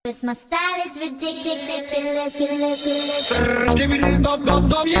'Cause my style is ridiculous. Skibbidi dum dum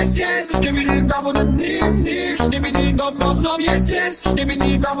dum, yes yes. Skibbidi dum dum dim dim. Skibbidi dum dum dum, yes yes.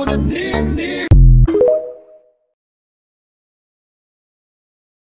 Skibbidi dum dum dim dim.